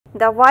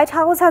The White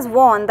House has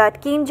warned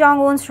that Kim Jong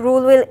Un's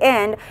rule will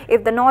end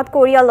if the North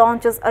Korea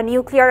launches a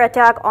nuclear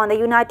attack on the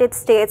United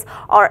States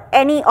or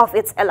any of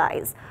its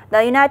allies.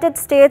 The United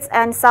States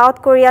and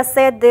South Korea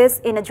said this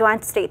in a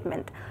joint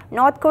statement.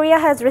 North Korea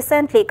has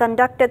recently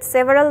conducted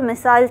several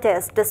missile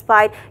tests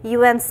despite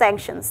UN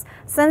sanctions.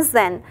 Since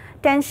then,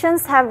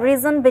 tensions have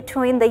risen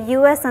between the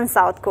US and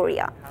South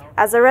Korea.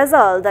 As a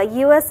result, the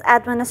US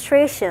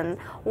administration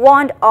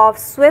warned of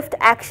swift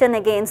action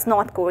against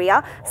North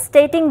Korea,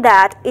 stating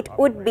that it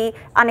would be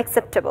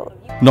unacceptable.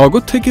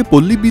 নগদ থেকে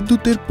পল্লী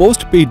বিদ্যুতের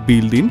postpaid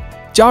bill দিন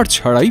charge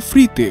ছাড়াই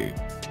ফ্রিতে।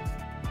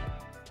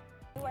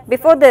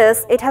 Before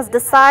this, it has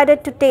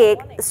decided to take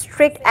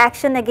strict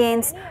action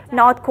against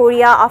North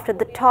Korea after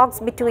the talks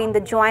between the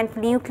joint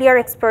nuclear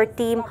expert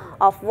team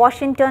of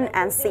Washington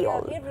and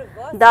Seoul.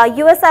 The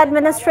US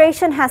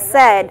administration has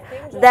said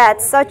that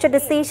such a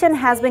decision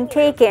has been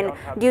taken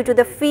due to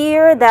the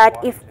fear that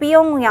if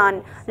Pyongyang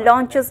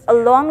launches a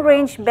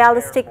long-range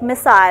ballistic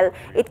missile,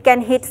 it can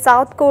hit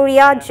South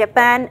Korea,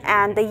 Japan,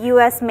 and the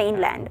US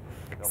mainland.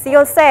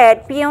 Seoul said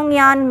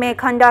Pyongyang may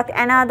conduct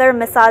another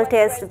missile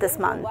test this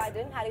month.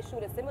 Biden had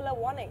issued a similar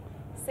warning,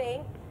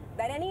 saying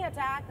that any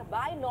attack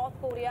by North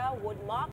Korea would mark